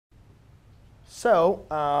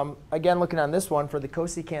So again, looking on this one for the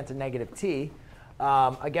cosecant of negative t,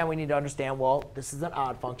 again, we need to understand, well, this is an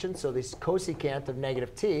odd function. So this cosecant of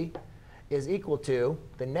negative t is equal to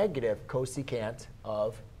the negative cosecant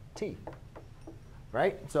of t.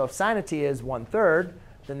 Right? So if sine of t is 1/3,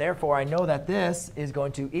 then therefore I know that this is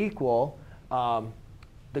going to equal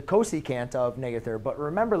the cosecant of negative third. But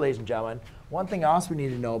remember, ladies and gentlemen, one thing else we need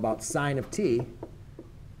to know about sine of t,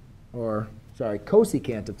 or sorry,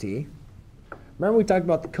 cosecant of t. Remember we talked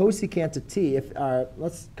about the cosecant of t. If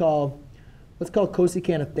let's call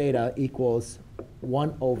cosecant of theta equals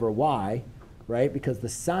 1 over y, right? Because the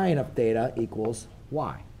sine of theta equals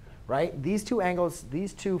y, right? These two angles,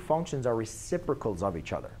 these two functions are reciprocals of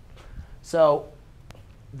each other. So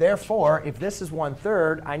therefore, if this is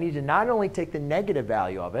 1/3, I need to not only take the negative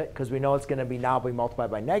value of it, because we know it's going to be now be multiplied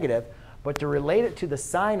by negative, but to relate it to the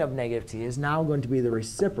sine of negative t is now going to be the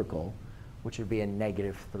reciprocal, which would be a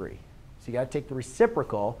 -3. So you got to take the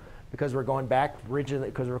reciprocal because we're going back originally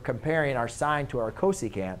because we're comparing our sine to our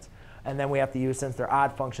cosecant. And then we have to use, since they're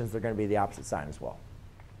odd functions, they're going to be the opposite sign as well.